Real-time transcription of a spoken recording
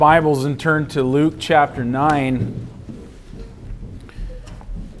Bibles and turn to Luke chapter 9.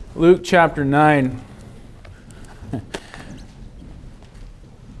 Luke chapter 9.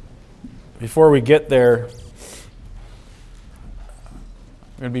 Before we get there, I'm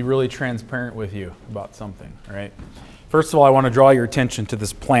going to be really transparent with you about something, all right? First of all, I want to draw your attention to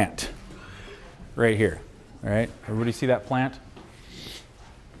this plant right here, all right? Everybody see that plant?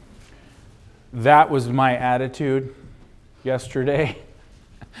 That was my attitude yesterday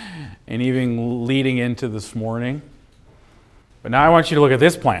and even leading into this morning. But now I want you to look at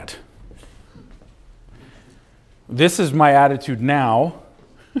this plant. This is my attitude now,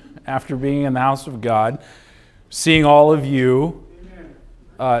 after being in the house of God, seeing all of you,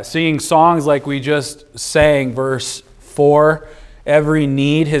 singing songs like we just sang, verse 4, every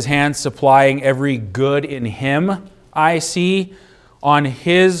need his hand supplying, every good in him I see, on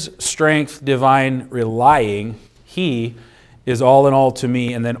his strength divine relying, he is all in all to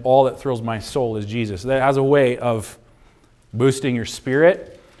me, and then all that thrills my soul is Jesus. That has a way of boosting your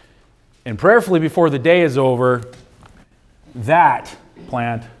spirit. And prayerfully, before the day is over, that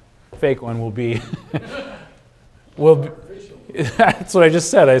plant, fake one, will be... That's what I just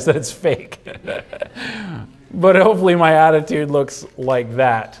said. I said it's fake. But hopefully my attitude looks like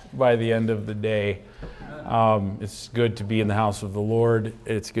that by the end of the day. It's good to be in the house of the Lord.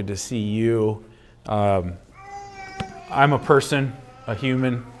 It's good to see you. I'm a person, a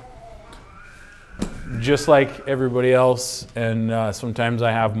human, just like everybody else, and sometimes I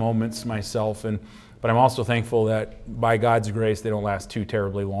have moments myself, but I'm also thankful that by God's grace they don't last too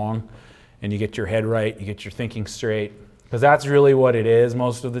terribly long, and you get your head right, you get your thinking straight, because that's really what it is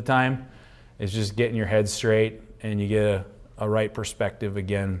most of the time, is just getting your head straight, and you get a right perspective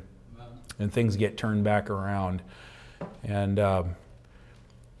again, and things get turned back around, and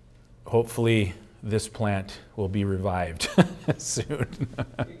hopefully this plant will be revived soon.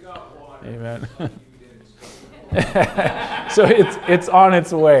 Amen. So it's on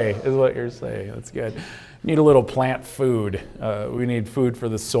its way, is what you're saying. That's good. Need a little plant food. We need food for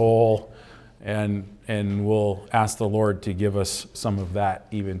the soul, and we'll ask the Lord to give us some of that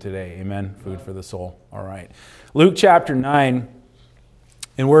even today. Amen. Food for the soul. All right. Luke chapter 9,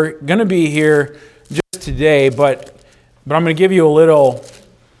 and we're going to be here just today, but I'm going to give you a little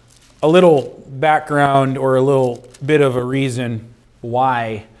background or a little bit of a reason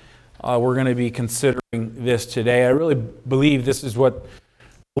why we're going to be considering this today. I really believe this is what the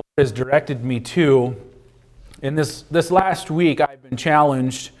Lord has directed me to. In this last week, I've been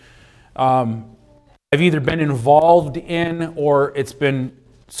challenged. I've either been involved in or it's been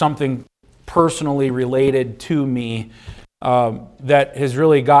something personally related to me that has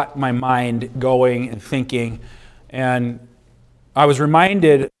really got my mind going and thinking. And I was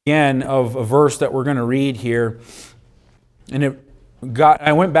reminded again of a verse that we're going to read here. And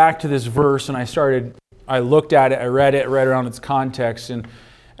I went back to this verse and I looked at it, I read around its context, and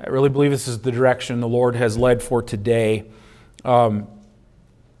I really believe this is the direction the Lord has led for today. And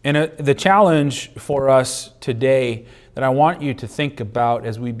the challenge for us today that I want you to think about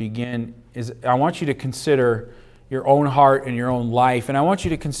as we begin is I want you to consider your own heart and your own life, and I want you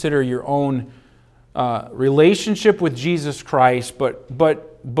to consider your own relationship with Jesus Christ, but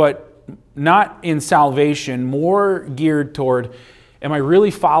not in salvation, more geared toward, am I really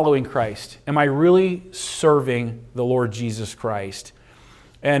following Christ? Am I really serving the Lord Jesus Christ?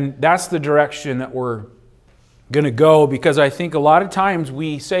 And that's the direction that we're going to go, because I think a lot of times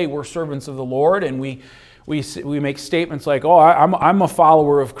we say we're servants of the Lord, and we make statements like, oh, I'm a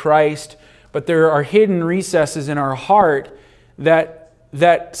follower of Christ, but there are hidden recesses in our heart that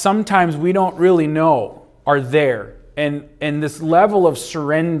sometimes we don't really know are there. And this level of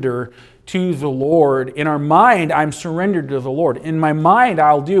surrender to the Lord, in our mind, I'm surrendered to the Lord. In my mind,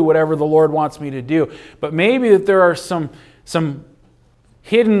 I'll do whatever the Lord wants me to do. But maybe that there are some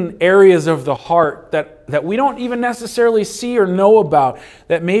hidden areas of the heart that we don't even necessarily see or know about,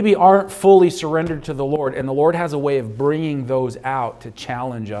 that maybe aren't fully surrendered to the Lord. And the Lord has a way of bringing those out to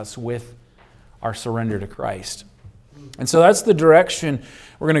challenge us with our surrender to Christ. And so that's the direction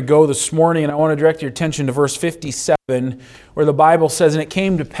we're going to go this morning. And I want to direct your attention to verse 57, where the Bible says, "And it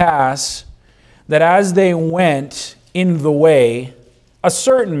came to pass that as they went in the way, a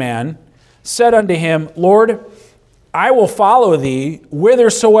certain man said unto him, Lord, I will follow thee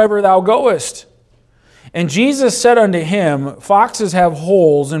whithersoever thou goest. And Jesus said unto him, Foxes have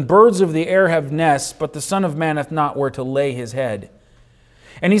holes, and birds of the air have nests, but the Son of Man hath not where to lay his head.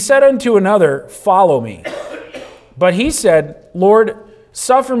 And he said unto another, Follow me. But he said, Lord,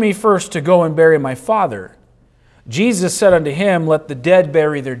 suffer me first to go and bury my father. Jesus said unto him, Let the dead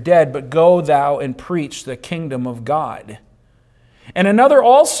bury their dead, but go thou and preach the kingdom of God. And another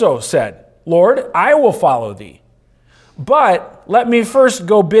also said, Lord, I will follow thee. But let me first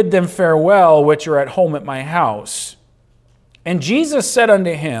go bid them farewell, which are at home at my house. And Jesus said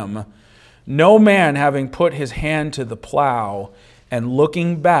unto him, no man having put his hand to the plow and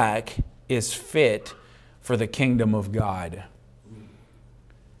looking back is fit for the kingdom of God.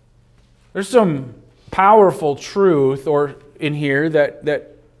 There's some powerful truth in here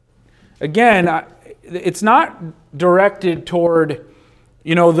that again, it's not directed toward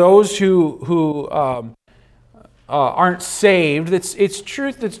those who aren't saved. It's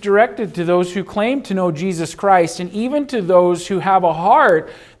truth that's directed to those who claim to know Jesus Christ, and even to those who have a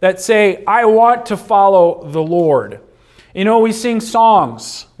heart that say, I want to follow the Lord. We sing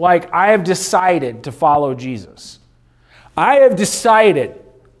songs like, I have decided to follow Jesus. I have decided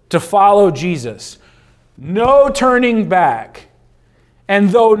to follow Jesus. No turning back. And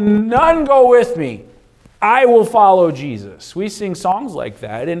though none go with me, I will follow Jesus. We sing songs like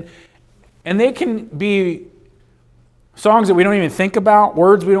that. And they can be songs that we don't even think about,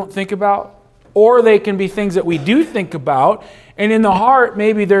 words we don't think about, or they can be things that we do think about. And in the heart,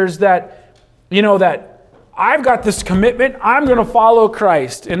 maybe there's that, that I've got this commitment, I'm going to follow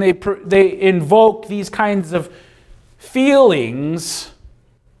Christ. And they invoke these kinds of feelings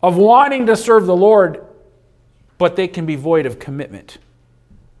of wanting to serve the Lord, but they can be void of commitment.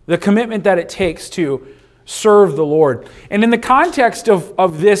 The commitment that it takes to serve the Lord. And in the context of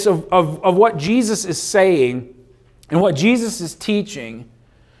what Jesus is saying and what Jesus is teaching,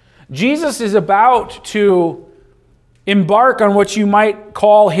 Jesus is about to embark on what you might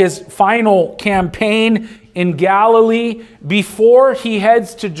call his final campaign in Galilee before he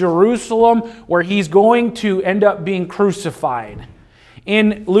heads to Jerusalem, where he's going to end up being crucified.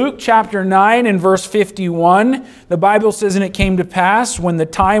 In Luke chapter 9 and verse 51, the Bible says, and it came to pass when the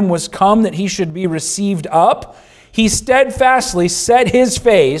time was come that he should be received up, he steadfastly set his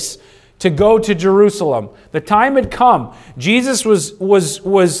face to go to Jerusalem. The time had come. Jesus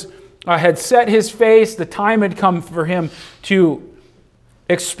had set his face. The time had come for him to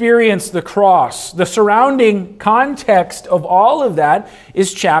experience the cross. The surrounding context of all of that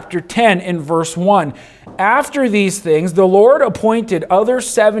is chapter 10 and verse 1. After these things, the Lord appointed other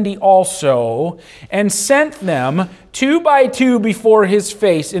 70 also, and sent them 2 by 2 before his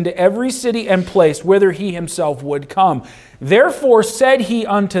face into every city and place whither he himself would come. Therefore said he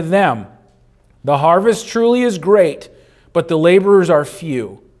unto them, the harvest truly is great, but the laborers are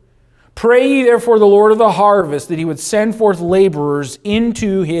few. Pray ye therefore the Lord of the harvest that he would send forth laborers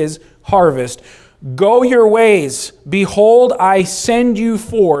into his harvest. Go your ways. Behold, I send you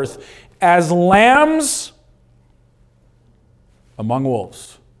forth as lambs among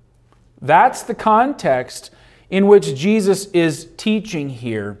wolves. That's the context in which Jesus is teaching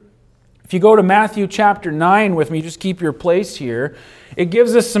here. If you go to Matthew chapter 9 with me, just keep your place here, it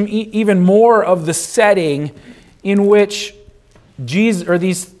gives us some even more of the setting in which Jesus, or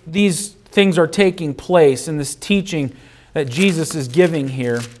these things are taking place, in this teaching that Jesus is giving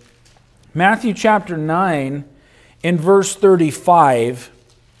here. Matthew chapter 9 in verse 35.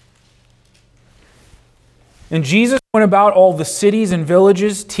 And Jesus went about all the cities and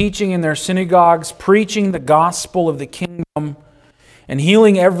villages, teaching in their synagogues, preaching the gospel of the kingdom, and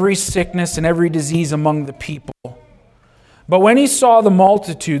healing every sickness and every disease among the people. But when he saw the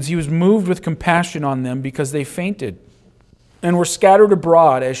multitudes, he was moved with compassion on them, because they fainted and were scattered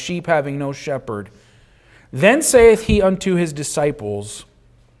abroad as sheep having no shepherd. Then saith he unto his disciples,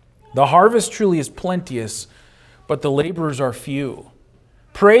 the harvest truly is plenteous, but the laborers are few.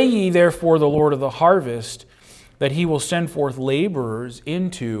 Pray ye therefore the Lord of the harvest, that he will send forth laborers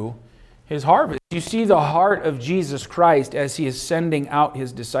into his harvest. You see the heart of Jesus Christ as he is sending out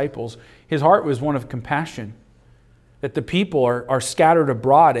his disciples. His heart was one of compassion, that the people are scattered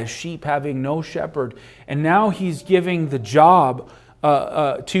abroad as sheep having no shepherd. And now he's giving the job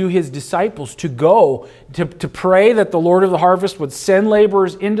to his disciples to go, to pray that the Lord of the harvest would send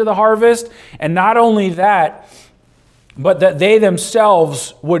laborers into the harvest. And not only that, but that they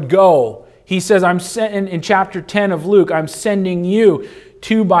themselves would go. He says, in chapter 10 of Luke, I'm sending you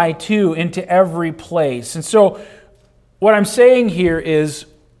 2 by 2 into every place. And so what I'm saying here is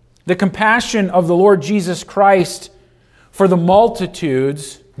the compassion of the Lord Jesus Christ for the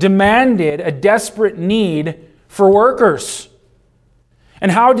multitudes demanded a desperate need for workers.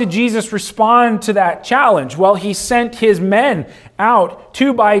 And how did Jesus respond to that challenge? Well, he sent his men out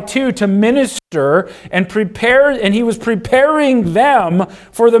 2 by 2 to minister and prepare, and he was preparing them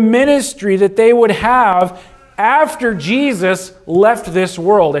for the ministry that they would have after Jesus left this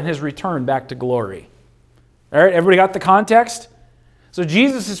world and his return back to glory. All right, everybody got the context? So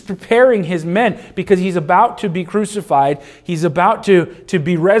Jesus is preparing his men because he's about to be crucified. He's about to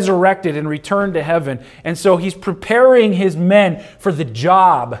be resurrected and return to heaven. And so he's preparing his men for the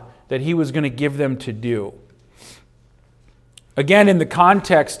job that he was going to give them to do. Again, in the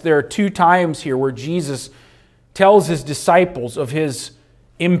context, there are two times here where Jesus tells his disciples of his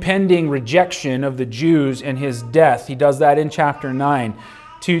impending rejection of the Jews and his death. He does that in chapter 9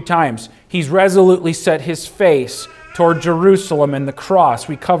 2 times. He's resolutely set his face toward Jerusalem and the cross.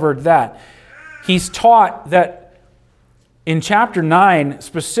 We covered that. He's taught that in chapter 9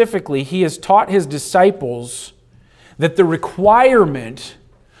 specifically, he has taught his disciples that the requirement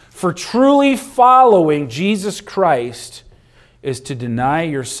for truly following Jesus Christ is to deny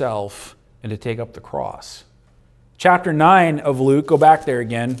yourself and to take up the cross. Chapter 9 of Luke, go back there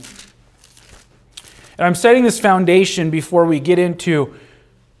again. And I'm setting this foundation before we get into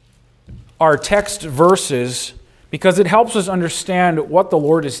our text verses because it helps us understand what the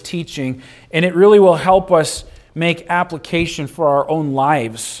Lord is teaching, and it really will help us make application for our own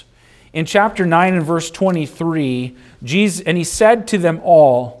lives. In chapter 9 and verse 23, Jesus, and he said to them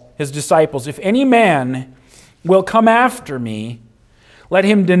all, his disciples, if any man will come after me, let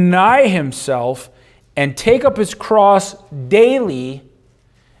him deny himself and take up his cross daily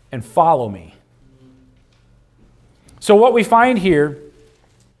and follow me. So what we find here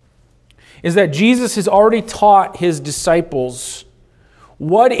is that Jesus has already taught his disciples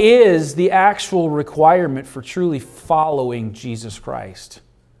what is the actual requirement for truly following Jesus Christ.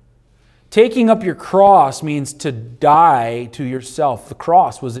 Taking up your cross means to die to yourself. The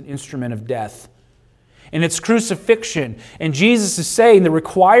cross was an instrument of death. And it's crucifixion. And Jesus is saying the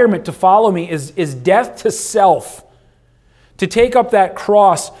requirement to follow me is death to self. To take up that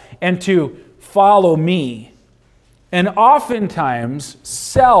cross and to follow me. And oftentimes,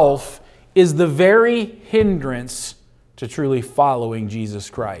 self is the very hindrance to truly following Jesus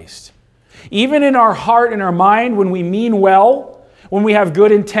Christ. Even in our heart and our mind, when we mean well, when we have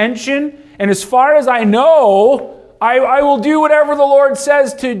good intention, and as far as I know, I will do whatever the Lord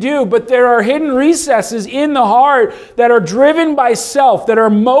says to do, but there are hidden recesses in the heart that are driven by self, that are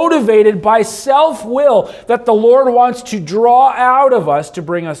motivated by self-will, that the Lord wants to draw out of us to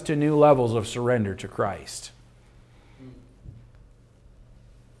bring us to new levels of surrender to Christ.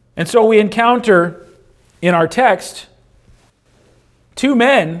 And so we encounter in our text two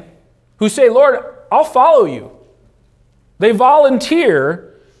men who say, Lord, I'll follow you. They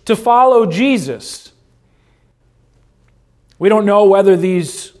volunteer to follow Jesus. We don't know whether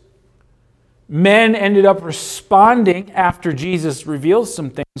these men ended up responding after Jesus reveals some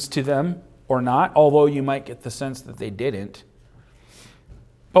things to them or not, although you might get the sense that they didn't.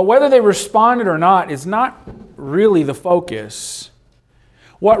 But whether they responded or not is not really the focus.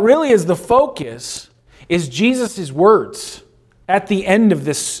 What really is the focus is Jesus' words at the end of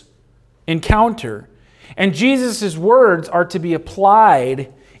this encounter. And Jesus' words are to be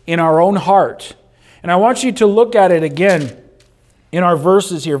applied in our own heart. And I want you to look at it again in our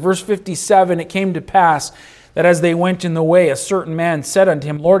verses here. Verse 57, it came to pass that as they went in the way, a certain man said unto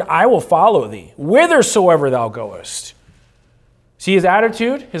him, Lord, I will follow thee, whithersoever thou goest. See his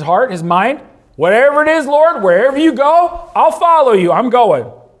attitude, his heart, his mind? Whatever it is, Lord, wherever you go, I'll follow you. I'm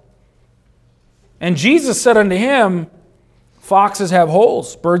going. And Jesus said unto him, foxes have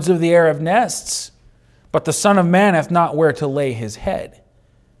holes, birds of the air have nests, but the Son of Man hath not where to lay his head.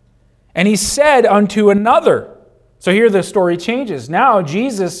 And he said unto another. So here the story changes. Now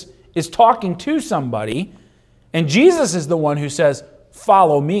Jesus is talking to somebody, and Jesus is the one who says,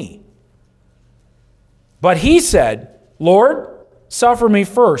 follow me. But he said, Lord, suffer me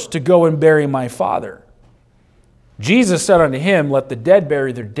first to go and bury my father. Jesus said unto him, let the dead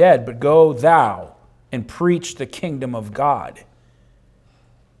bury their dead, but go thou and preach the kingdom of God.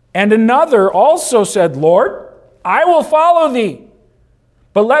 And another also said, Lord, I will follow thee,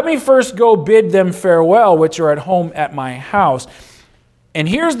 but let me first go bid them farewell, which are at home at my house. And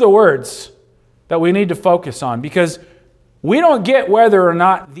here's the words that we need to focus on, because we don't get whether or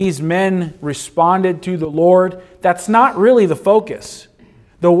not these men responded to the Lord. That's not really the focus.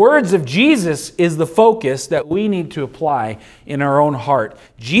 The words of Jesus is the focus that we need to apply in our own heart.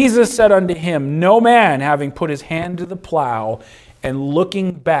 Jesus said unto him, no man having put his hand to the plow and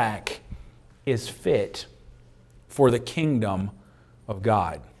looking back is fit for the kingdom of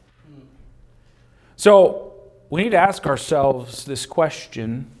God. So we need to ask ourselves this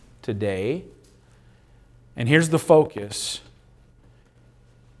question today, and here's the focus.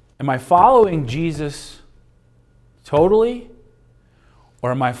 Am I following Jesus totally?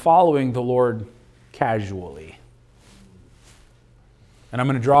 Or am I following the Lord casually? And I'm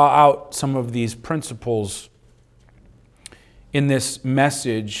going to draw out some of these principles in this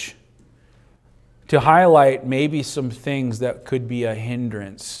message to highlight maybe some things that could be a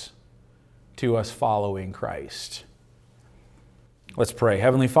hindrance to us following Christ. Let's pray.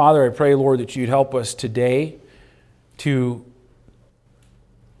 Heavenly Father, I pray, Lord, that you'd help us today to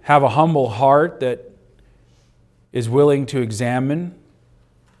have a humble heart that is willing to examine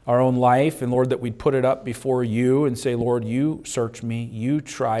our own life, and Lord, that we'd put it up before you and say, Lord, you search me, you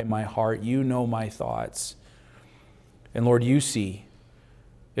try my heart, you know my thoughts, and Lord, you see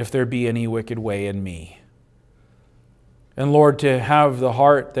if there be any wicked way in me. And Lord, to have the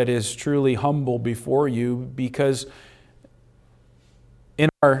heart that is truly humble before you, because in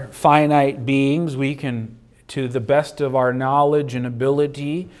our finite beings, we can, to the best of our knowledge and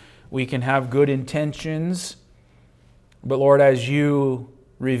ability, we can have good intentions. But Lord, as you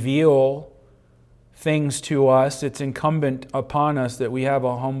reveal things to us, it's incumbent upon us that we have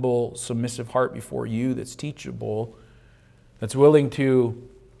a humble, submissive heart before you that's teachable, that's willing to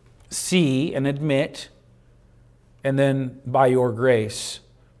see and admit, and then by your grace,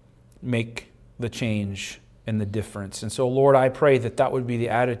 make the change and the difference. And so, Lord, I pray that that would be the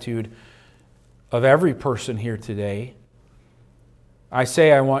attitude of every person here today. I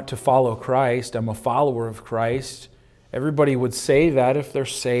say I want to follow Christ. I'm a follower of Christ. Everybody would say that if they're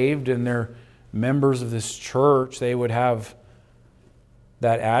saved and they're members of this church, they would have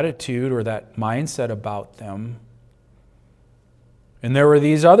that attitude or that mindset about them. And there were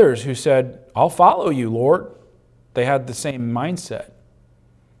these others who said, I'll follow you, Lord. They had the same mindset.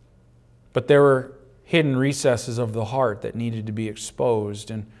 But there were hidden recesses of the heart that needed to be exposed.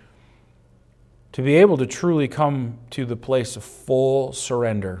 And to be able to truly come to the place of full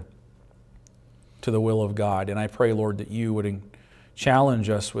surrender to the will of God. And I pray, Lord, that you would challenge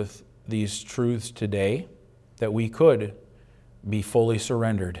us with these truths today, that we could be fully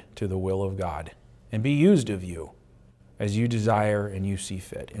surrendered to the will of God and be used of you as you desire and you see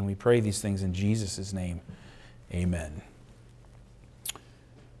fit. And we pray these things in Jesus' name. Amen.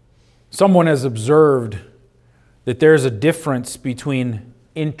 Someone has observed that there's a difference between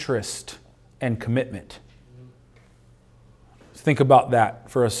interest and commitment. Think about that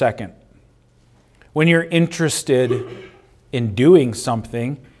for a second. When you're interested in doing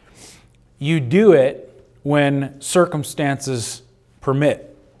something, you do it when circumstances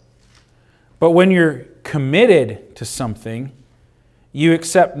permit. But when you're committed to something, you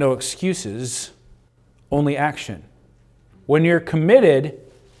accept no excuses, only action. When you're committed,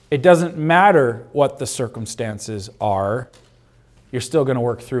 it doesn't matter what the circumstances are, you're still going to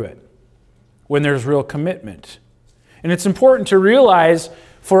work through it when there's real commitment. And it's important to realize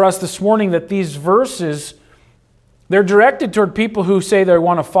for us this morning that these verses, they're directed toward people who say they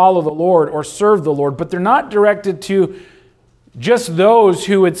want to follow the Lord or serve the Lord, but they're not directed to just those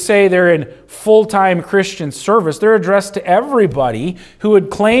who would say they're in full-time Christian service. They're addressed to everybody who would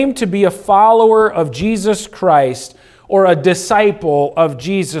claim to be a follower of Jesus Christ or a disciple of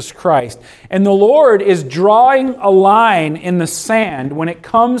Jesus Christ. And the Lord is drawing a line in the sand when it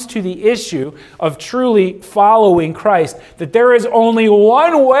comes to the issue of truly following Christ, that there is only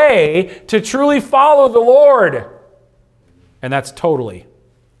one way to truly follow the Lord, and that's totally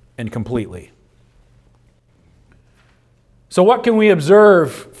and completely. So what can we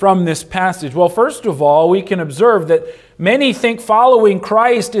observe from this passage? Well, first of all, we can observe that many think following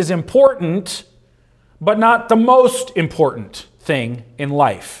Christ is important, but not the most important thing in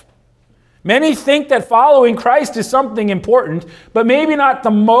life. Many think that following Christ is something important, but maybe not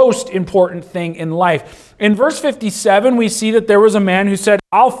the most important thing in life. In verse 57, we see that there was a man who said,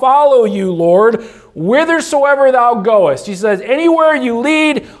 I'll follow you, Lord, whithersoever thou goest. He says, anywhere you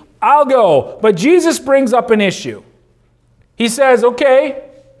lead, I'll go. But Jesus brings up an issue. He says, okay,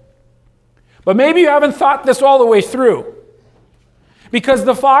 but maybe you haven't thought this all the way through. Because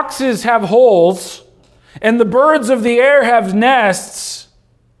the foxes have holes and the birds of the air have nests.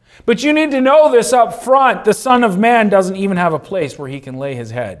 But you need to know this up front. The Son of Man doesn't even have a place where he can lay his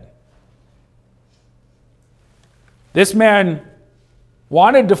head. This man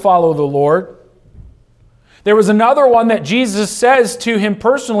wanted to follow the Lord. There was another one that Jesus says to him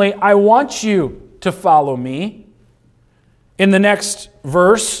personally, I want you to follow me. In the next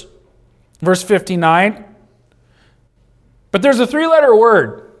verse, verse 59. But there's a three-letter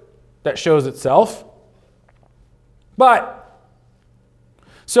word that shows itself. But.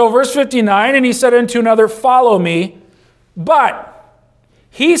 So verse 59, and he said unto another, follow me. But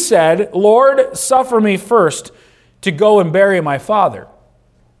he said, Lord, suffer me first to go and bury my father.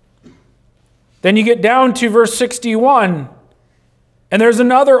 Then you get down to verse 61, and there's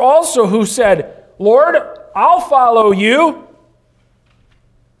another also who said, Lord, I'll follow you.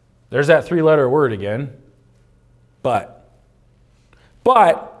 There's that three-letter word again. But.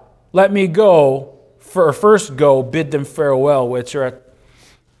 But let me go, first go, bid them farewell, which are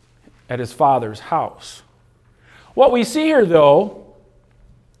at his father's house. What we see here, though,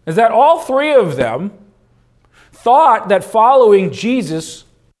 is that all three of them thought that following Jesus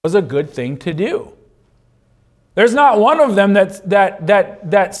was a good thing to do. There's not one of them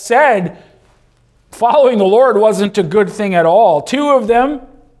that said following the Lord wasn't a good thing at all. Two of them,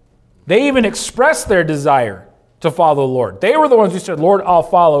 they even expressed their desire to follow the Lord. They were the ones who said, Lord, I'll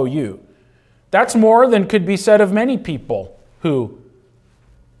follow you. That's more than could be said of many people who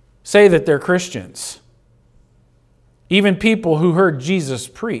say that they're Christians. Even people who heard Jesus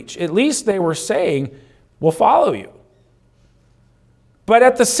preach. At least they were saying, we'll follow you. But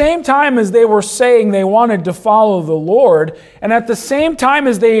at the same time as they were saying they wanted to follow the Lord, and at the same time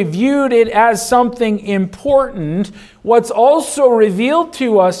as they viewed it as something important, what's also revealed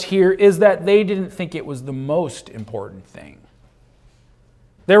to us here is that they didn't think it was the most important thing.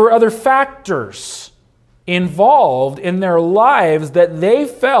 There were other factors involved in their lives that they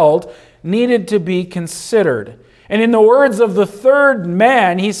felt needed to be considered. And in the words of the third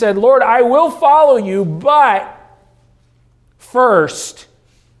man, he said, Lord, I will follow you, but first,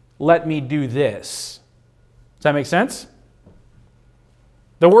 let me do this. Does that make sense?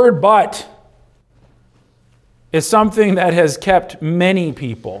 The word but is something that has kept many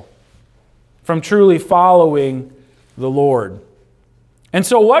people from truly following the Lord. And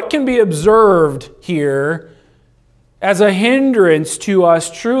so what can be observed here as a hindrance to us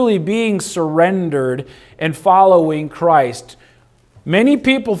truly being surrendered and following Christ? Many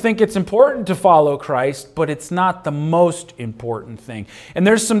people think it's important to follow Christ, but it's not the most important thing. And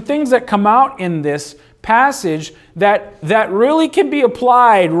there's some things that come out in this passage that really can be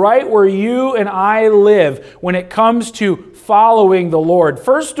applied right where you and I live when it comes to following the Lord.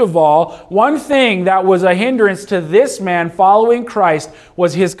 First of all, one thing that was a hindrance to this man following Christ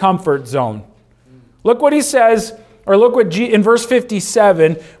was his comfort zone. Look what he says, or look what in verse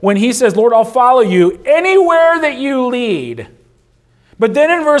 57, when he says, Lord, I'll follow you anywhere that you lead. But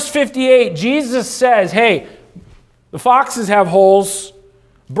then in verse 58, Jesus says, hey, the foxes have holes,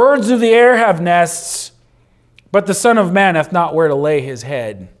 birds of the air have nests, but the Son of Man hath not where to lay his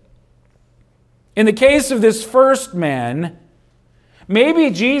head. In the case of this first man, maybe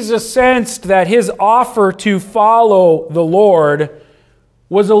Jesus sensed that his offer to follow the Lord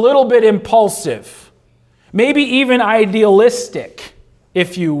was a little bit impulsive, maybe even idealistic,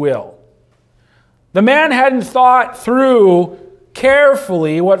 if you will. The man hadn't thought through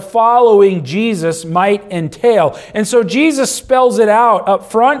carefully what following Jesus might entail. And so Jesus spells it out up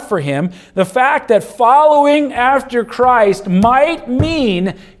front for him, the fact that following after Christ might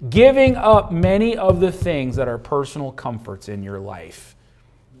mean giving up many of the things that are personal comforts in your life.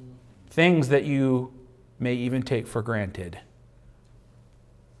 Things that you may even take for granted.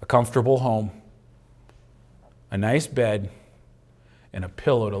 A comfortable home, a nice bed, and a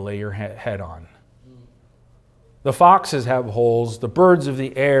pillow to lay your head on. The foxes have holes, the birds of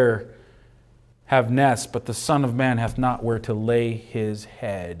the air have nests, but the Son of Man hath not where to lay his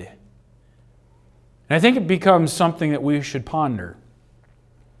head. And I think it becomes something that we should ponder.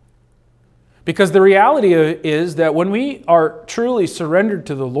 Because the reality is that when we are truly surrendered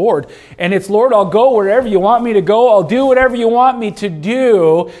to the Lord, and it's, Lord, I'll go wherever you want me to go, I'll do whatever you want me to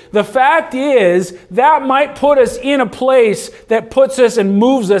do, the fact is that might put us in a place that puts us and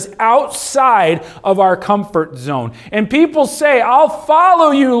moves us outside of our comfort zone. And people say, I'll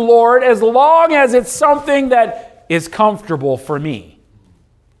follow you, Lord, as long as it's something that is comfortable for me.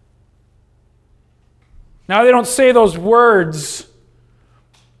 Now, they don't say those words,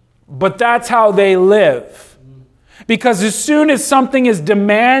 but that's how they live. Because as soon as something is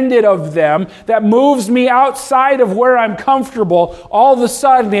demanded of them that moves me outside of where I'm comfortable, all of a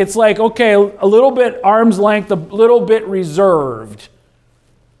sudden it's like, okay, a little bit arm's length, a little bit reserved.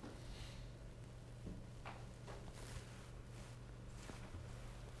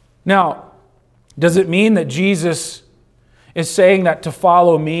 Now, does it mean that Jesus is saying that to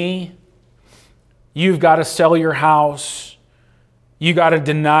follow me, you've got to sell your house? You got to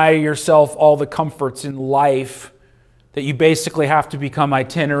deny yourself all the comforts in life, that you basically have to become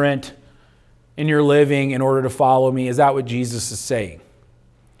itinerant in your living in order to follow me? Is that what Jesus is saying?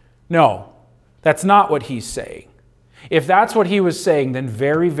 No, that's not what he's saying. If that's what he was saying, then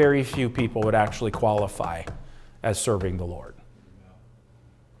very, very few people would actually qualify as serving the Lord.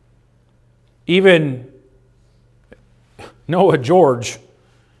 Even Noah George,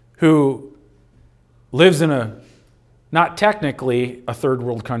 who lives in not technically a third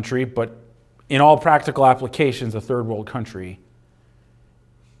world country, but in all practical applications, a third world country.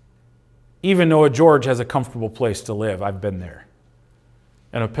 Even Noah George has a comfortable place to live. I've been there.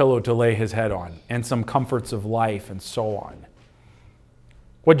 and a pillow to lay his head on, and some comforts of life, and so on.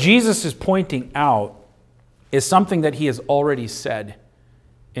 What Jesus is pointing out is something that he has already said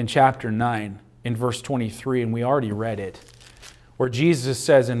in chapter 9, in verse 23, and we already read it, where Jesus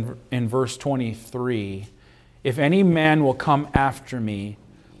says in verse 23, "If any man will come after me,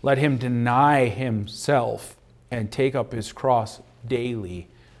 let him deny himself and take up his cross daily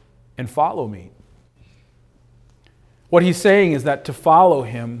and follow me." What he's saying is that to follow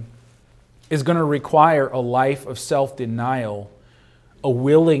him is going to require a life of self-denial, a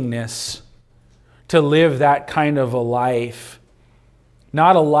willingness to live that kind of a life,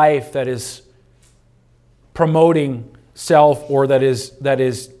 not a life that is promoting self or that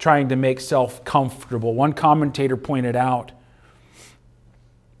is trying to make self comfortable. One commentator pointed out,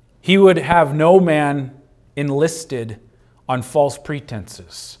 he would have no man enlisted on false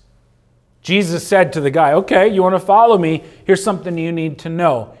pretenses. Jesus said to the guy, "Okay, you want to follow me? Here's something you need to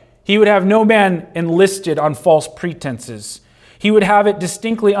know." He would have no man enlisted on false pretenses. He would have it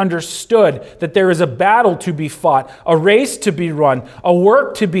distinctly understood that there is a battle to be fought, a race to be run, a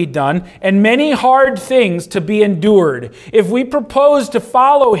work to be done, and many hard things to be endured. If we propose to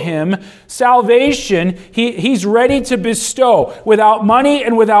follow him, salvation, he's ready to bestow without money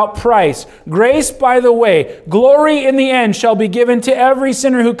and without price. Grace by the way, glory in the end shall be given to every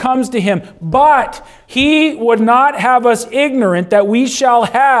sinner who comes to him. But he would not have us ignorant that we shall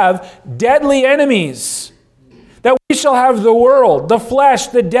have deadly enemies. That we shall have the world, the flesh,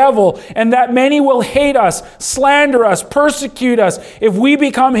 the devil, and that many will hate us, slander us, persecute us if we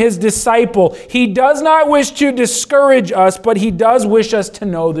become his disciple. He does not wish to discourage us, but he does wish us to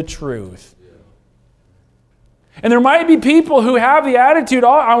know the truth. And there might be people who have the attitude,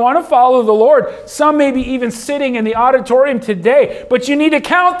 "Oh, I want to follow the Lord." Some may be even sitting in the auditorium today, but you need to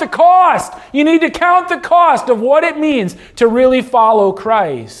count the cost. You need to count the cost of what it means to really follow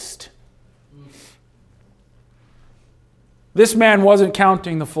Christ. This man wasn't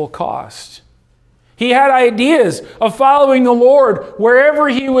counting the full cost. He had ideas of following the Lord wherever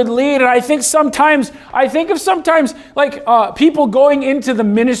he would lead. And I think of sometimes like people going into the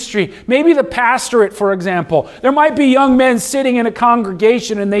ministry, maybe the pastorate, for example. There might be young men sitting in a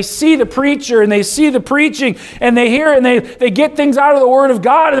congregation and they see the preacher and they see the preaching and they hear and they get things out of the Word of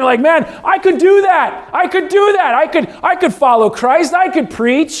God and they're like, "Man, I could do that. I could do that. I could follow Christ. I could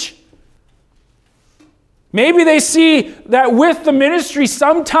preach." Maybe they see that with the ministry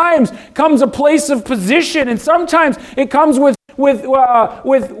sometimes comes a place of position, and sometimes it comes with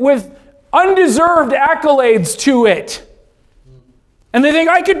undeserved accolades to it. And they think,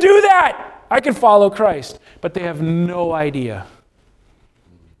 "I could do that. I could follow Christ." But they have no idea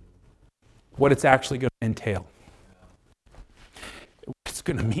what it's actually going to entail, what it's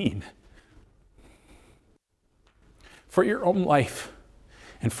going to mean for your own life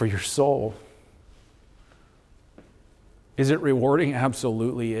and for your soul. Is it rewarding?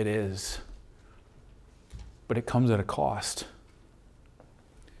 Absolutely it is. But it comes at a cost.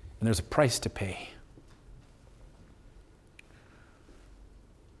 And there's a price to pay.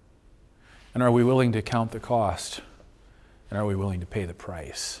 And are we willing to count the cost? And are we willing to pay the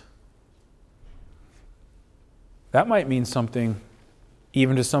price? That might mean something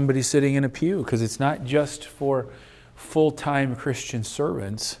even to somebody sitting in a pew, because it's not just for full-time Christian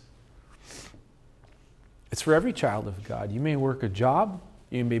servants. It's for every child of God. You may work a job,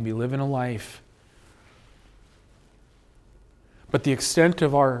 you may be living a life. But the extent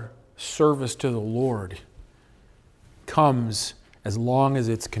of our service to the Lord comes as long as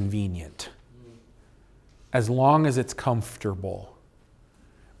it's convenient, as long as it's comfortable.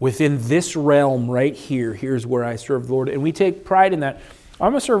 Within this realm right here, here's where I serve the Lord. And we take pride in that.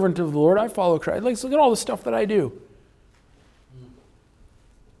 I'm a servant of the Lord. I follow Christ. Like, look at all the stuff that I do.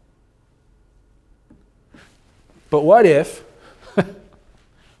 But what if the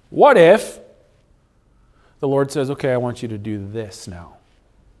Lord says, "Okay, I want you to do this now."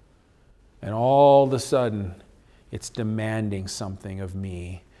 And all of a sudden, it's demanding something of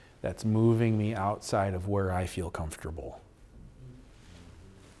me that's moving me outside of where I feel comfortable.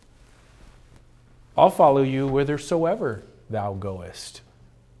 I'll follow you whithersoever thou goest.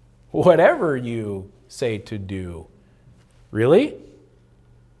 Whatever you say to do. Really?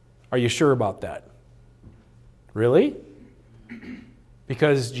 Are you sure about that? Really?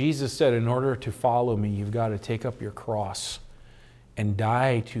 Because Jesus said, in order to follow me, you've got to take up your cross and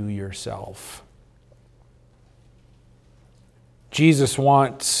die to yourself. Jesus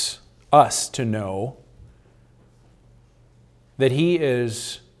wants us to know that he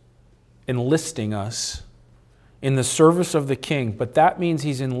is enlisting us in the service of the King, but that means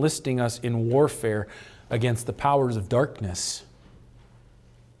he's enlisting us in warfare against the powers of darkness.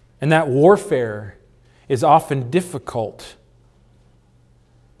 And that warfare is often difficult.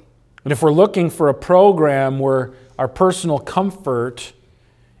 And if we're looking for a program where our personal comfort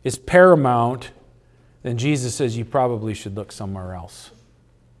is paramount, then Jesus says you probably should look somewhere else.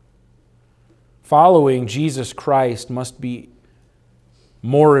 Following Jesus Christ must be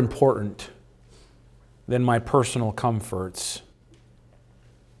more important than my personal comforts.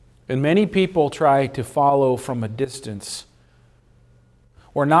 And many people try to follow from a distance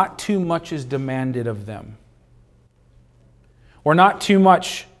where not too much is demanded of them, where not too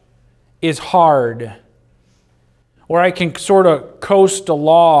much is hard, where I can sort of coast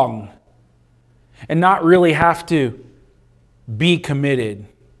along and not really have to be committed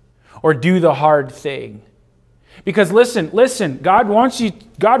or do the hard thing. Because listen, God wants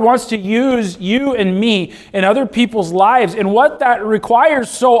to use you and me in other people's lives. And what that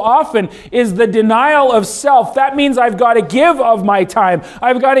requires so often is the denial of self. That means I've got to give of my time.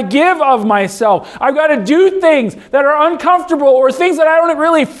 I've got to give of myself. I've got to do things that are uncomfortable or things that I don't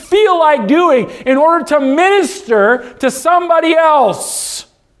really feel like doing in order to minister to somebody else.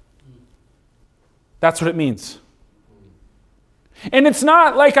 That's what it means. And it's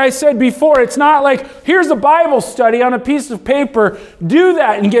not, like I said before, it's not like, here's a Bible study on a piece of paper, do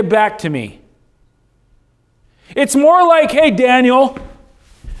that and get back to me. It's more like, hey, Daniel,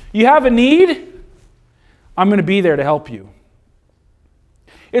 you have a need? I'm going to be there to help you.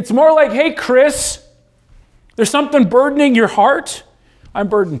 It's more like, hey, Chris, there's something burdening your heart? I'm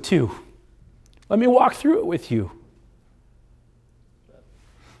burdened too. Let me walk through it with you.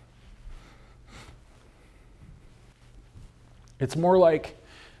 It's more like,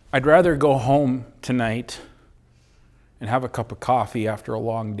 I'd rather go home tonight and have a cup of coffee after a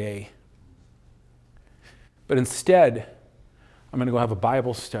long day. But instead, I'm going to go have a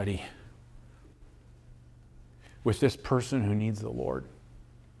Bible study with this person who needs the Lord.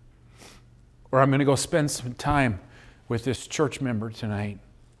 Or I'm going to go spend some time with this church member tonight,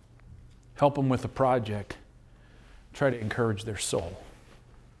 help them with a project, try to encourage their soul.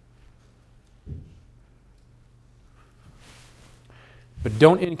 But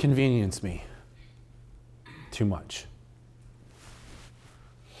don't inconvenience me too much.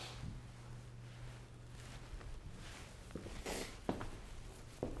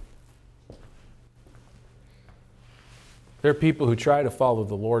 There are people who try to follow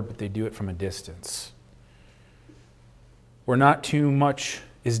the Lord, but they do it from a distance, where not too much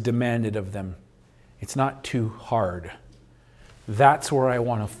is demanded of them. It's not too hard. That's where I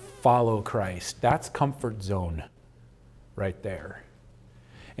want to follow Christ. That's comfort zone right there.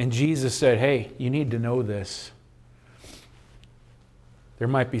 And Jesus said, hey, you need to know this. There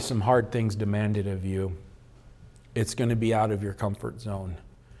might be some hard things demanded of you. It's going to be out of your comfort zone.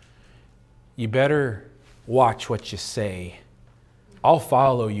 You better watch what you say. I'll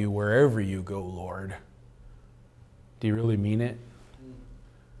follow you wherever you go, Lord. Do you really mean it?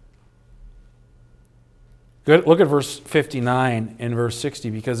 Good. Look at verse 59 and verse 60,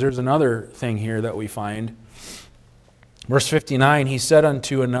 because there's another thing here that we find. Verse 59, he said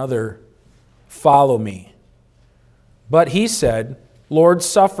unto another, follow me. But he said, Lord,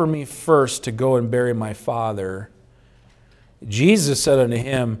 suffer me first to go and bury my father. Jesus said unto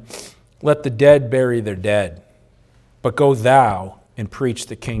him, let the dead bury their dead, but go thou and preach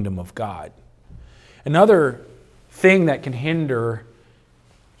the kingdom of God. Another thing that can hinder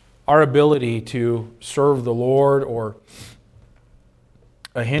our ability to serve the Lord, or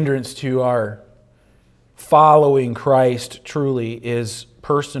a hindrance to our following Christ truly, is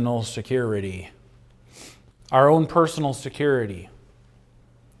personal security. Our own personal security.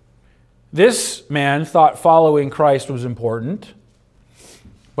 This man thought following Christ was important,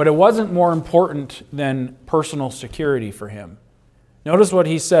 but it wasn't more important than personal security for him. Notice what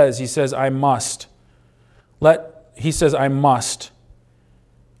he says. He says, I must. He says, I must.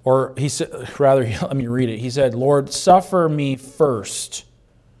 Or he said, rather, let me read it. He said, Lord, suffer me first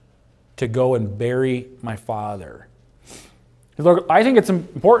to go and bury my father. Look, I think it's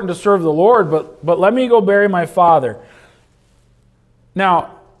important to serve the Lord, but let me go bury my father.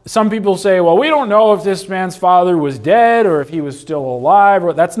 Now, some people say, well, we don't know if this man's father was dead or if he was still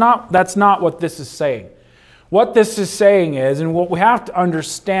alive. That's not what this is saying. What this is saying is, and what we have to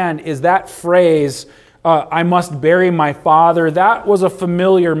understand is that phrase, I must bury my father, that was a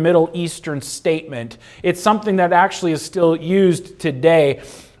familiar Middle Eastern statement. It's something that actually is still used today.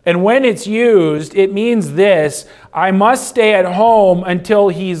 And when it's used, it means this: I must stay at home until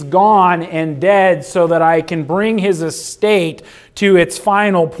he's gone and dead so that I can bring his estate to its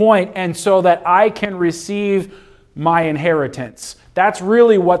final point and so that I can receive my inheritance. That's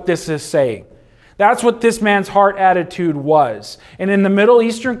really what this is saying. That's what this man's heart attitude was. And in the Middle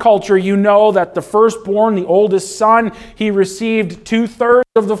Eastern culture, you know that the firstborn, the oldest son, he received 2/3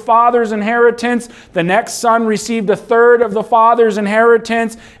 of the father's inheritance. The next son received 1/3 of the father's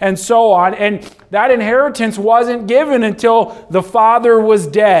inheritance, and so on. And that inheritance wasn't given until the father was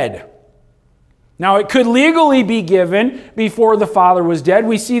dead. Now, it could legally be given before the father was dead.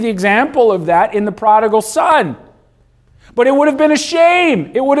 We see the example of that in the prodigal son. But it would have been a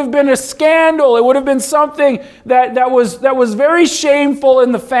shame. It would have been a scandal. It would have been something that was very shameful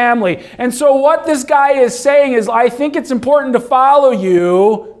in the family. And so what this guy is saying is, I think it's important to follow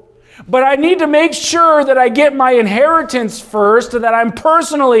you, but I need to make sure that I get my inheritance first, that I'm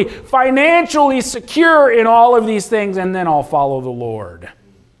personally, financially secure in all of these things, and then I'll follow the Lord.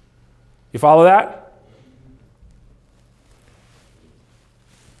 You follow that?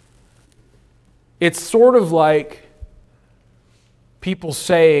 It's sort of like people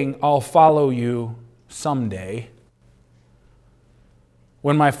saying, I'll follow you someday.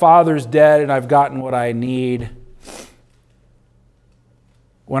 When my father's dead and I've gotten what I need,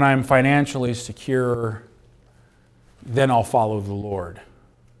 when I'm financially secure, then I'll follow the Lord.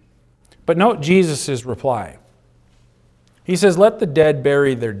 But note Jesus' reply. He says, let the dead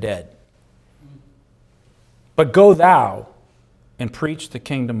bury their dead. But go thou and preach the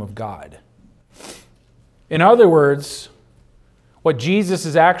kingdom of God. In other words, what Jesus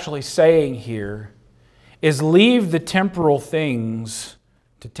is actually saying here is leave the temporal things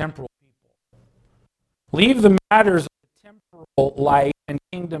to temporal people. Leave the matters of the temporal life and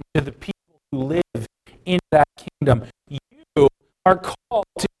kingdom to the people who live in that kingdom. You are called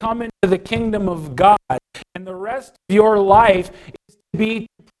to come into the kingdom of God, and the rest of your life is to be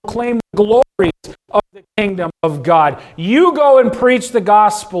to proclaim the glories of the kingdom of God. You go and preach the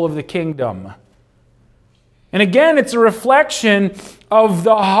gospel of the kingdom. And again, it's a reflection of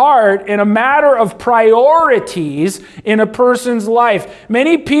the heart and a matter of priorities in a person's life.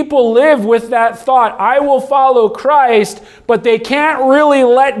 Many people live with that thought, I will follow Christ, but they can't really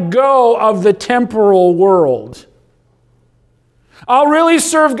let go of the temporal world. I'll really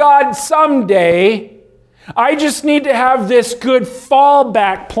serve God someday. I just need to have this good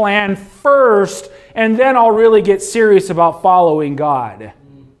fallback plan first, and then I'll really get serious about following God.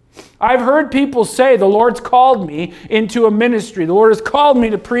 I've heard people say, the Lord's called me into a ministry. The Lord has called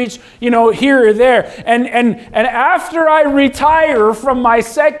me to preach, here or there. And after I retire from my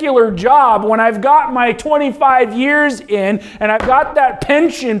secular job, when I've got my 25 years in and I've got that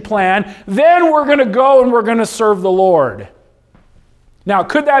pension plan, then we're going to go and we're going to serve the Lord. Now,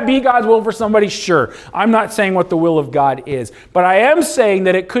 could that be God's will for somebody? Sure. I'm not saying what the will of God is, but I am saying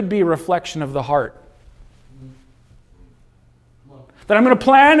that it could be a reflection of the heart. That I'm going to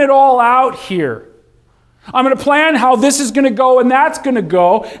plan it all out here. I'm going to plan how this is going to go and that's going to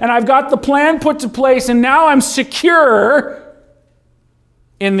go. And I've got the plan put to place and now I'm secure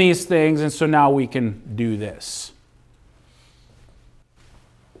in these things. And so now we can do this.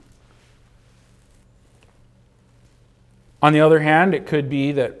 On the other hand, it could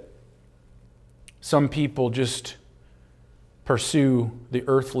be that some people just pursue the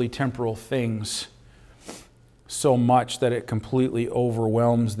earthly temporal things so much that it completely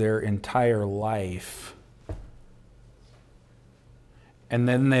overwhelms their entire life. And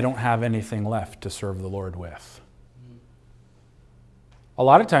then they don't have anything left to serve the Lord with. A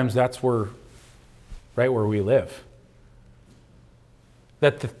lot of times that's right where we live.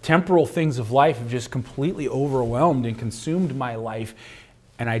 That the temporal things of life have just completely overwhelmed and consumed my life,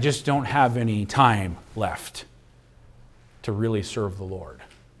 and I just don't have any time left to really serve the Lord.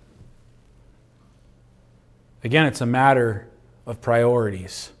 Again, it's a matter of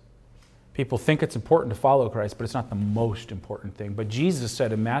priorities. People think it's important to follow Christ, but it's not the most important thing. But Jesus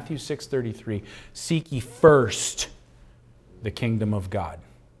said in Matthew 6:33, seek ye first the kingdom of God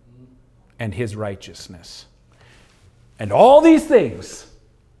and his righteousness. And all these things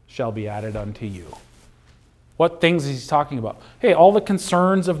shall be added unto you. What things is he talking about? Hey, all the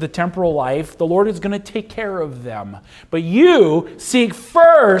concerns of the temporal life, the Lord is going to take care of them. But you seek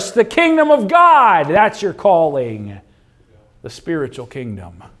first the kingdom of God. That's your calling. The spiritual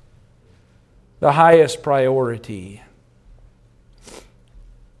kingdom. The highest priority.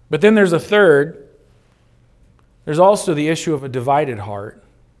 But then there's a third. There's also the issue of a divided heart.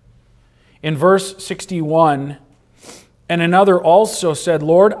 In verse 61, and another also said,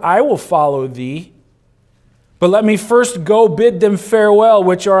 Lord, I will follow thee. But let me first go bid them farewell,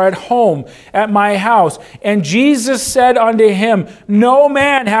 which are at home at my house. And Jesus said unto him, no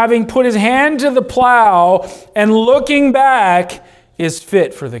man having put his hand to the plow and looking back is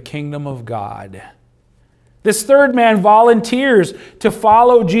fit for the kingdom of God. This third man volunteers to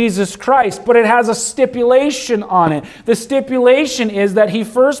follow Jesus Christ, but it has a stipulation on it. The stipulation is that he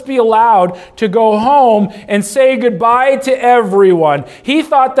first be allowed to go home and say goodbye to everyone. He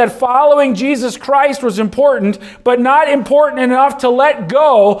thought that following Jesus Christ was important, but not important enough to let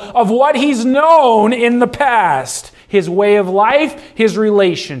go of what he's known in the past. His way of life, his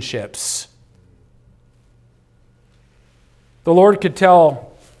relationships. The Lord could tell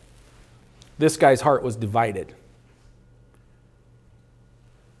this guy's heart was divided.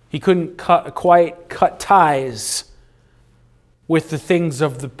 He couldn't quite cut ties with the things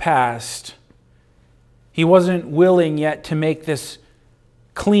of the past. He wasn't willing yet to make this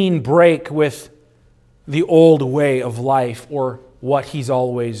clean break with the old way of life or what he's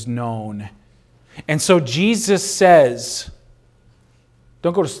always known. And so Jesus says,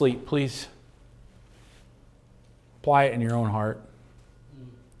 don't go to sleep, please. Apply it in your own heart.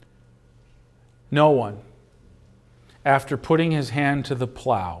 No one, after putting his hand to the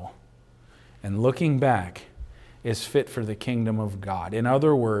plow and looking back, is fit for the kingdom of God. In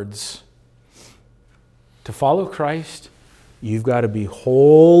other words, to follow Christ, you've got to be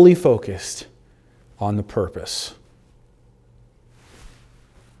wholly focused on the purpose.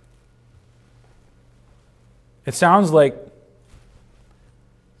 It sounds like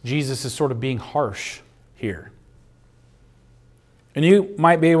Jesus is sort of being harsh here. And you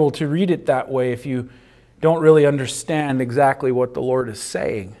might be able to read it that way if you don't really understand exactly what the Lord is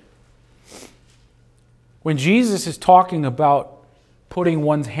saying. When Jesus is talking about putting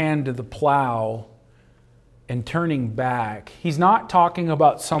one's hand to the plow and turning back, he's not talking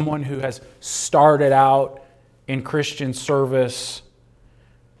about someone who has started out in Christian service,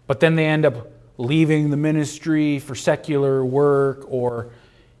 but then they end up leaving the ministry for secular work, or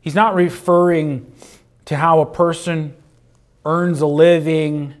he's not referring to how a person earns a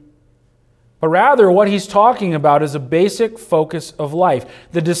living, but rather what he's talking about is a basic focus of life.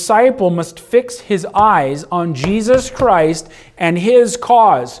 The disciple must fix his eyes on Jesus Christ and his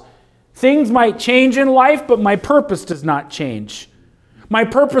cause. Things might change in life, but my purpose does not change. My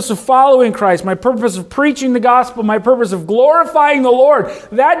purpose of following Christ, my purpose of preaching the gospel, my purpose of glorifying the Lord,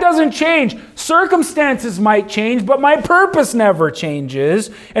 that doesn't change. Circumstances might change, but my purpose never changes.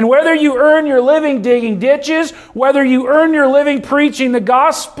 And whether you earn your living digging ditches, whether you earn your living preaching the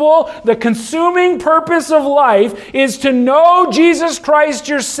gospel, the consuming purpose of life is to know Jesus Christ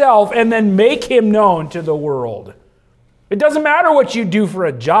yourself and then make him known to the world. It doesn't matter what you do for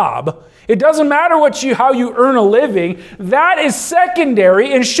a job. It doesn't matter how you earn a living. That is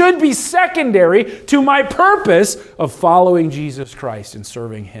secondary and should be secondary to my purpose of following Jesus Christ and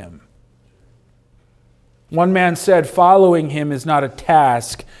serving him. One man said, following him is not a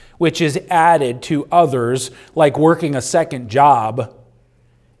task which is added to others like working a second job.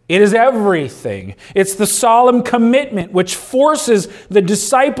 It is everything. It's the solemn commitment which forces the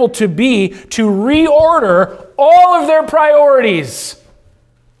disciple to reorder all of their priorities.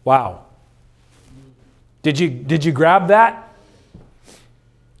 Wow. Did you grab that?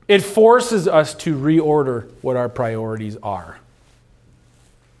 It forces us to reorder what our priorities are.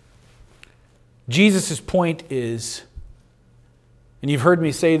 Jesus' point is, and you've heard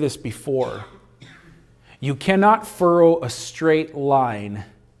me say this before, you cannot furrow a straight line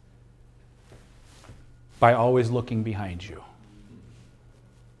by always looking behind you.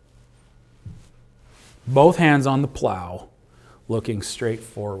 Both hands on the plow, looking straight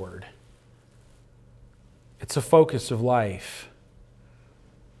forward. It's a focus of life.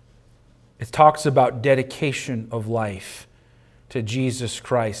 It talks about dedication of life to Jesus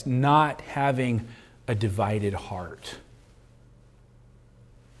Christ, not having a divided heart.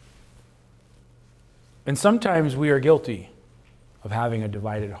 And sometimes we are guilty of having a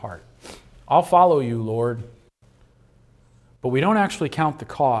divided heart. I'll follow you, Lord, but we don't actually count the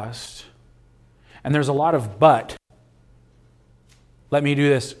cost. And there's a lot of but. Let me do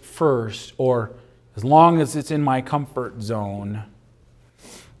this first, or as long as it's in my comfort zone.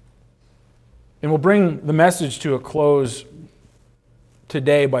 And we'll bring the message to a close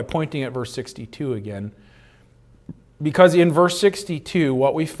today by pointing at verse 62 again. Because in verse 62,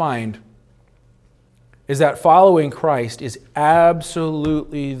 what we find is that following Christ is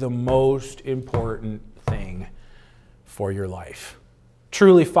absolutely the most important thing for your life.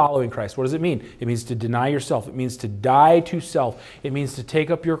 Truly following Christ. What does it mean? It means to deny yourself. It means to die to self. It means to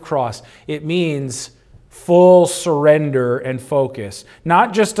take up your cross. It means full surrender and focus.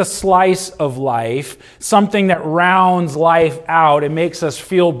 Not just a slice of life, something that rounds life out and makes us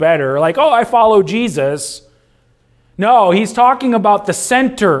feel better, like, oh, I follow Jesus. No, he's talking about the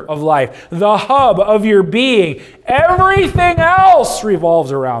center of life, the hub of your being. Everything else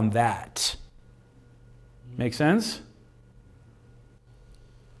revolves around that. Make sense?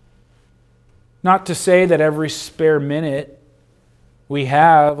 Not to say that every spare minute we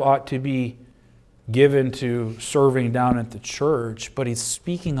have ought to be given to serving down at the church, but he's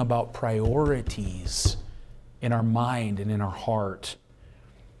speaking about priorities in our mind and in our heart.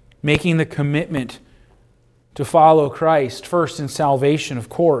 Making the commitment to follow Christ, first in salvation, of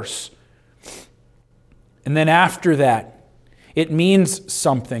course. And then after that, it means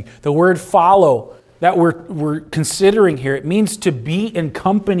something. The word follow that we're considering here, it means to be in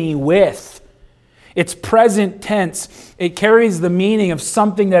company with. It's present tense. It carries the meaning of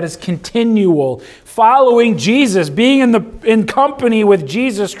something that is continual. Following Jesus, being in company with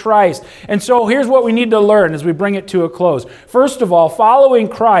Jesus Christ. And so here's what we need to learn as we bring it to a close. First of all, following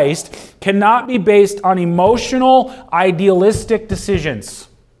Christ cannot be based on emotional, idealistic decisions.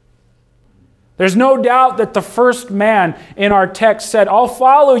 There's no doubt that the first man in our text said, I'll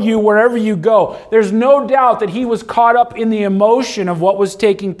follow you wherever you go. There's no doubt that he was caught up in the emotion of what was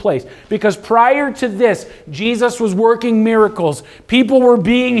taking place. Because prior to this, Jesus was working miracles. People were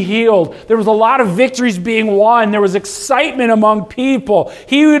being healed. There was a lot of victories being won. There was excitement among people.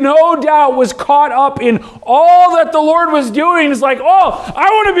 He no doubt was caught up in all that the Lord was doing. It's like, oh, I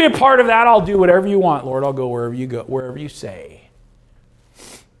want to be a part of that. I'll do whatever you want, Lord. I'll go, wherever you say.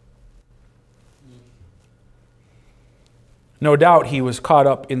 No doubt he was caught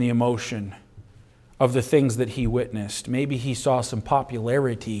up in the emotion of the things that he witnessed. Maybe he saw some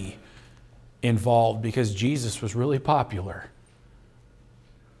popularity involved because Jesus was really popular.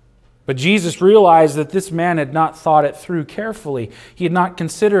 But Jesus realized that this man had not thought it through carefully. He had not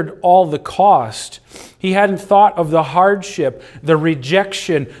considered all the cost. He hadn't thought of the hardship, the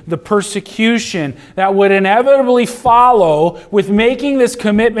rejection, the persecution that would inevitably follow with making this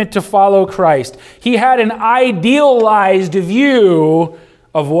commitment to follow Christ. He had an idealized view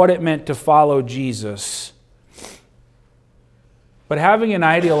of what it meant to follow Jesus. But having an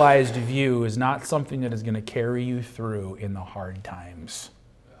idealized view is not something that is going to carry you through in the hard times.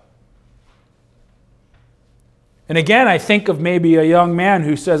 And again, I think of maybe a young man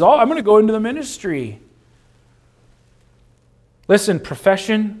who says, I'm going to go into the ministry. Listen,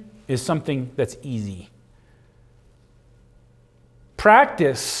 profession is something that's easy.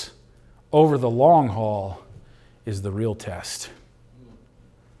 Practice over the long haul is the real test.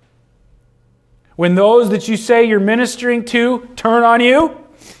 When those that you say you're ministering to turn on you,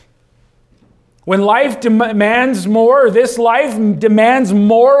 when life demands more, or this life demands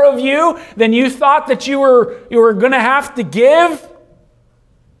more of you than you thought that you were going to have to give,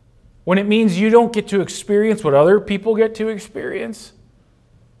 when it means you don't get to experience what other people get to experience.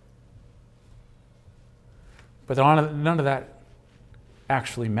 But none of that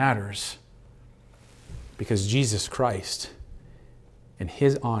actually matters, because Jesus Christ and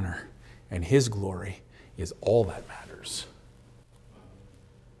His honor and His glory is all that matters.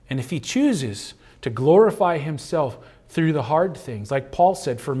 And if He chooses to glorify Himself through the hard things, like Paul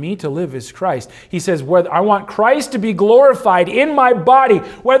said, for me to live is Christ. He says, I want Christ to be glorified in my body,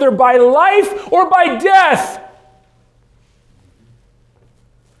 whether by life or by death.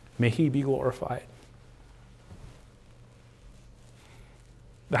 May He be glorified.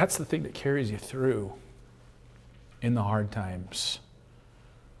 That's the thing that carries you through in the hard times.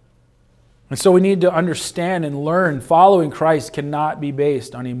 And so we need to understand and learn following Christ cannot be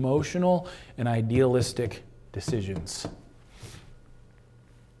based on emotional and idealistic decisions.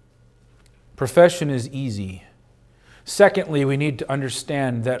 Profession is easy. Secondly, we need to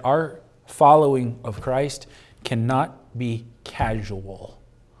understand that our following of Christ cannot be casual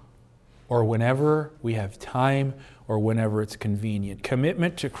or whenever we have time or whenever it's convenient.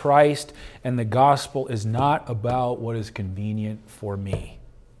 Commitment to Christ and the gospel is not about what is convenient for me.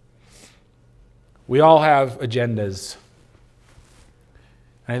 We all have agendas.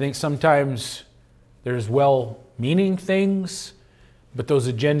 And I think sometimes there's well-meaning things, but those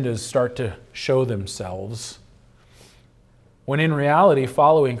agendas start to show themselves. When in reality,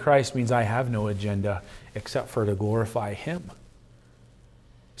 following Christ means I have no agenda except for to glorify Him.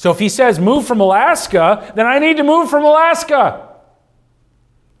 So if He says move from Alaska, then I need to move from Alaska.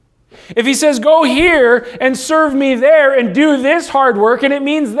 If He says, go here and serve me there and do this hard work, and it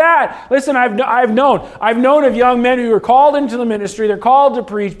means that. Listen, I've known of young men who are called into the ministry, they're called to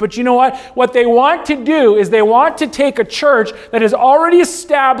preach, but you know what? What they want to do is they want to take a church that is already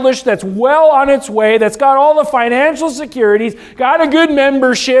established, that's well on its way, that's got all the financial securities, got a good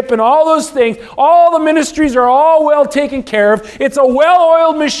membership and all those things. All the ministries are all well taken care of. It's a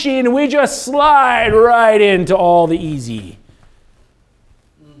well-oiled machine, and we just slide right into all the easy.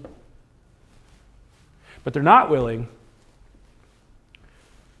 But they're not willing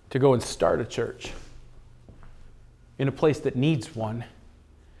to go and start a church in a place that needs one,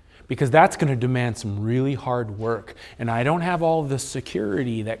 because that's going to demand some really hard work. And I don't have all the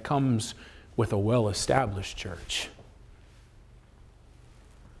security that comes with a well-established church.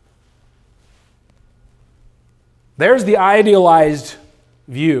 There's the idealized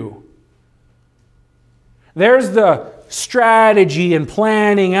view. There's the strategy and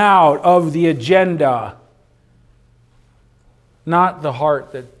planning out of the agenda. Not the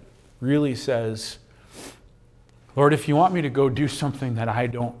heart that really says, Lord, if you want me to go do something that I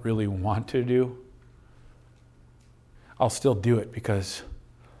don't really want to do, I'll still do it because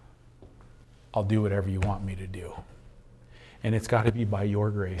I'll do whatever you want me to do. And it's got to be by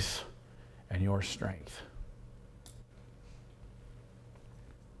your grace and your strength.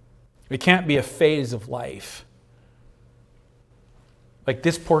 It can't be a phase of life. Like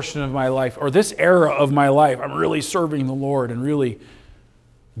this portion of my life or this era of my life, I'm really serving the Lord and really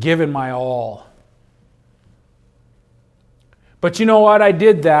giving my all. But you know what? I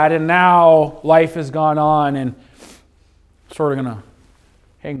did that, and now life has gone on, and I'm sort of going to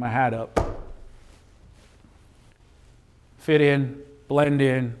hang my hat up. Fit in, blend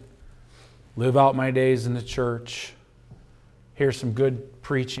in, live out my days in the church, hear some good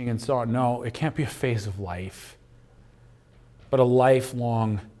preaching and so on. No, it can't be a phase of life, but a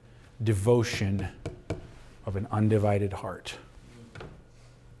lifelong devotion of an undivided heart.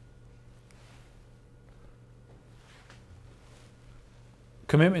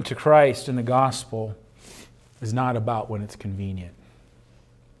 Commitment to Christ in the gospel is not about when it's convenient.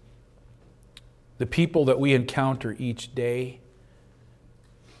 The people that we encounter each day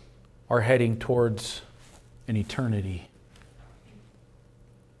are heading towards an eternity.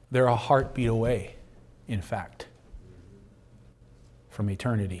 They're a heartbeat away, in fact, from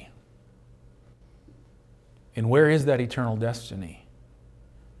eternity. And where is that eternal destiny?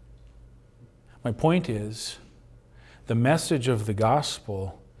 My point is, the message of the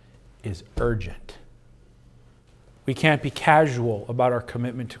gospel is urgent. We can't be casual about our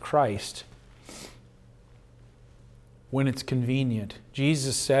commitment to Christ when it's convenient.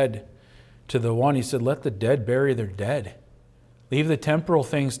 Jesus said to the one, he said, let the dead bury their dead. Leave the temporal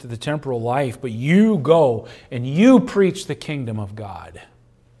things to the temporal life, but you go and you preach the kingdom of God.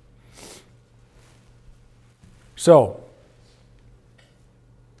 So,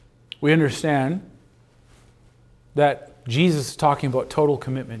 we understand that Jesus is talking about total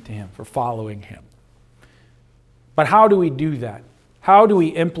commitment to Him, for following Him. But how do we do that? How do we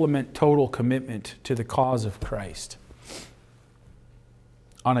implement total commitment to the cause of Christ?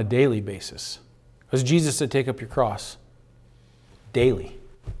 On a daily basis. Because Jesus said, take up your cross daily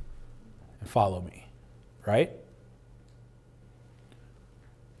and follow me. Right?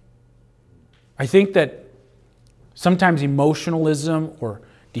 I think that sometimes emotionalism or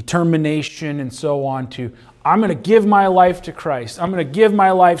determination and so on to, I'm going to give my life to Christ. I'm going to give my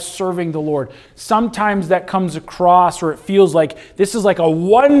life serving the Lord. Sometimes that comes across or it feels like this is like a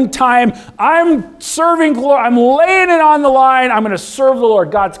one-time, I'm serving the Lord. I'm laying it on the line. I'm going to serve the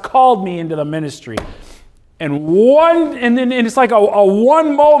Lord. God's called me into the ministry. And it's like a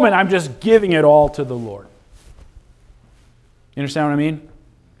one moment, I'm just giving it all to the Lord. You understand what I mean?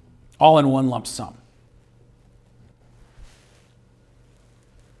 All in one lump sum.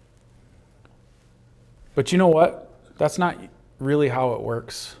 But you know what? That's not really how it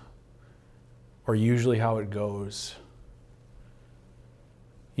works, or usually how it goes.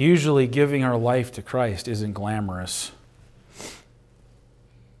 Usually giving our life to Christ isn't glamorous.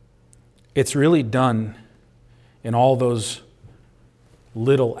 It's really done in all those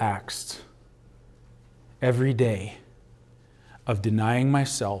little acts every day of denying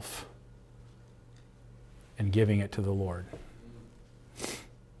myself and giving it to the Lord.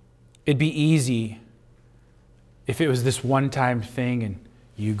 It'd be easy if it was this one-time thing and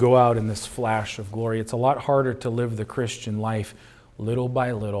you go out in this flash of glory. It's a lot harder to live the Christian life little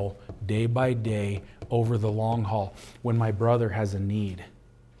by little, day by day, over the long haul, when my brother has a need,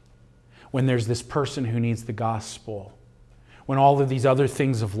 when there's this person who needs the gospel, when all of these other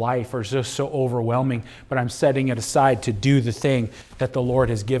things of life are just so overwhelming, but I'm setting it aside to do the thing that the Lord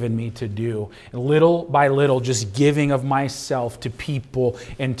has given me to do. And little by little, just giving of myself to people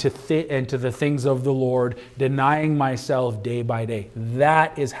and to the things of the Lord, denying myself day by day.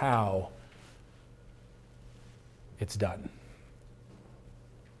 That is how it's done.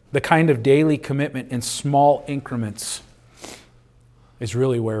 The kind of daily commitment in small increments is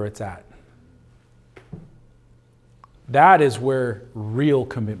really where it's at. That is where real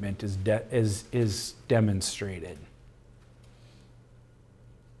commitment is demonstrated.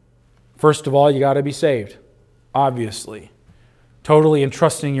 First of all, you got to be saved, obviously. totally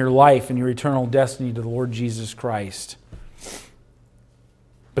entrusting your life and your eternal destiny to the Lord Jesus Christ.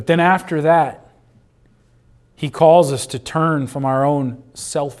 But then after that, He calls us to turn from our own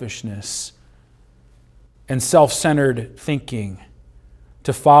selfishness and self-centered thinking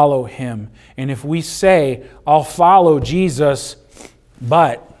to follow Him. And if we say, I'll follow Jesus,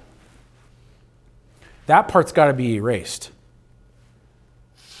 but that part's got to be erased.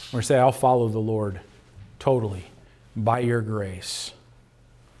 Or say, I'll follow the Lord totally by your grace.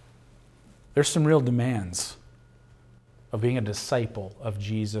 There's some real demands of being a disciple of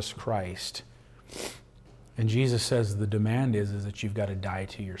Jesus Christ. And Jesus says the demand is that you've got to die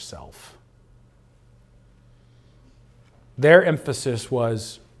to yourself. Their emphasis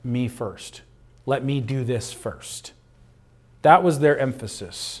was me first. Let me do this first. That was their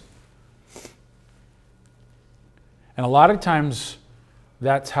emphasis. And a lot of times,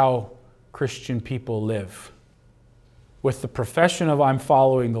 that's how Christian people live. With the profession of I'm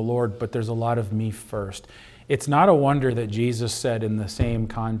following the Lord, but there's a lot of me first. It's not a wonder that Jesus said in the same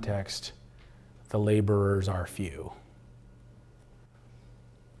context, the laborers are few.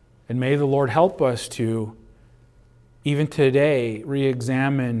 And may the Lord help us to, even today,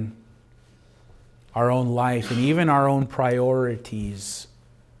 re-examine our own life and even our own priorities.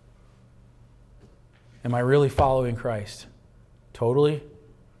 Am I really following Christ? Totally?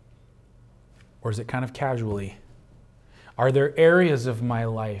 Or is it kind of casually? Are there areas of my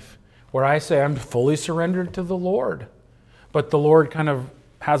life where I say I'm fully surrendered to the Lord, but the Lord kind of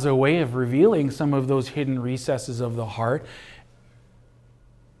has a way of revealing some of those hidden recesses of the heart,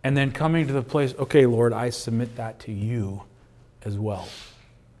 and then coming to the place, okay, Lord, I submit that to you as well.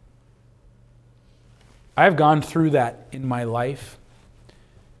 I've gone through that in my life,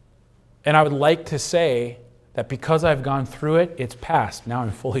 and I would like to say that because I've gone through it, it's past. Now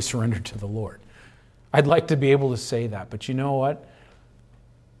I'm fully surrendered to the Lord. I'd like to be able to say that, but you know what?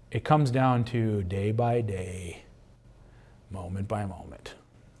 It comes down to day by day, moment by moment.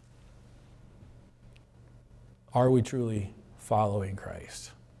 Are we truly following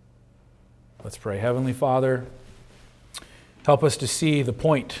Christ? Let's pray. Heavenly Father, help us to see the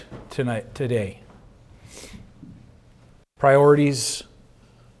point today. Priorities,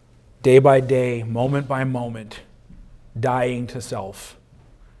 day by day, moment by moment, dying to self.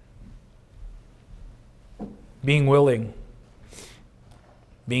 Being willing,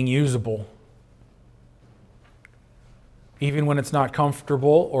 being usable, even when it's not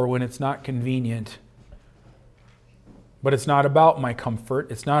comfortable or when it's not convenient. But it's not about my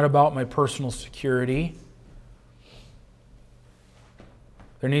comfort. It's not about my personal security.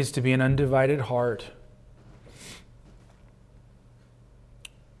 There needs to be an undivided heart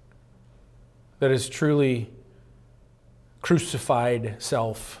that is truly crucified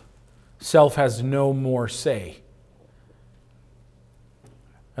self. Self has no more say.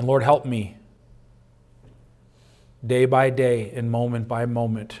 And Lord, help me day by day and moment by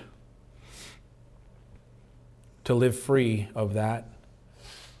moment to live free of that,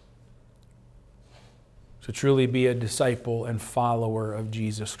 to truly be a disciple and follower of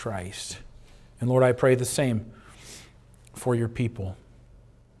Jesus Christ. And Lord, I pray the same for your people.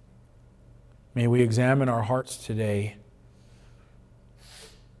 May we examine our hearts today.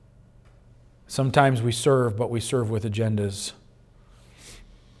 Sometimes we serve, but we serve with agendas.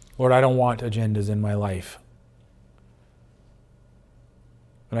 Lord, I don't want agendas in my life.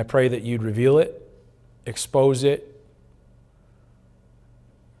 And I pray that you'd reveal it, expose it.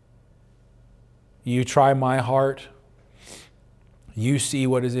 You try my heart. You see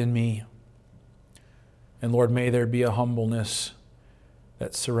what is in me. And Lord, may there be a humbleness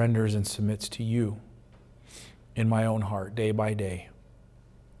that surrenders and submits to you in my own heart day by day.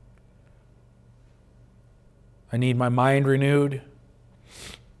 I need my mind renewed,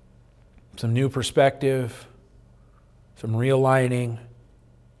 some new perspective, some realigning.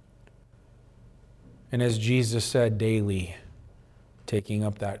 And as Jesus said, daily taking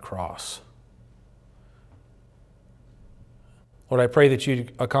up that cross. Lord, I pray that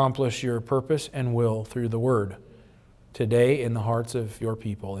you'd accomplish your purpose and will through the word today in the hearts of your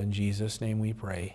people. In Jesus' name we pray.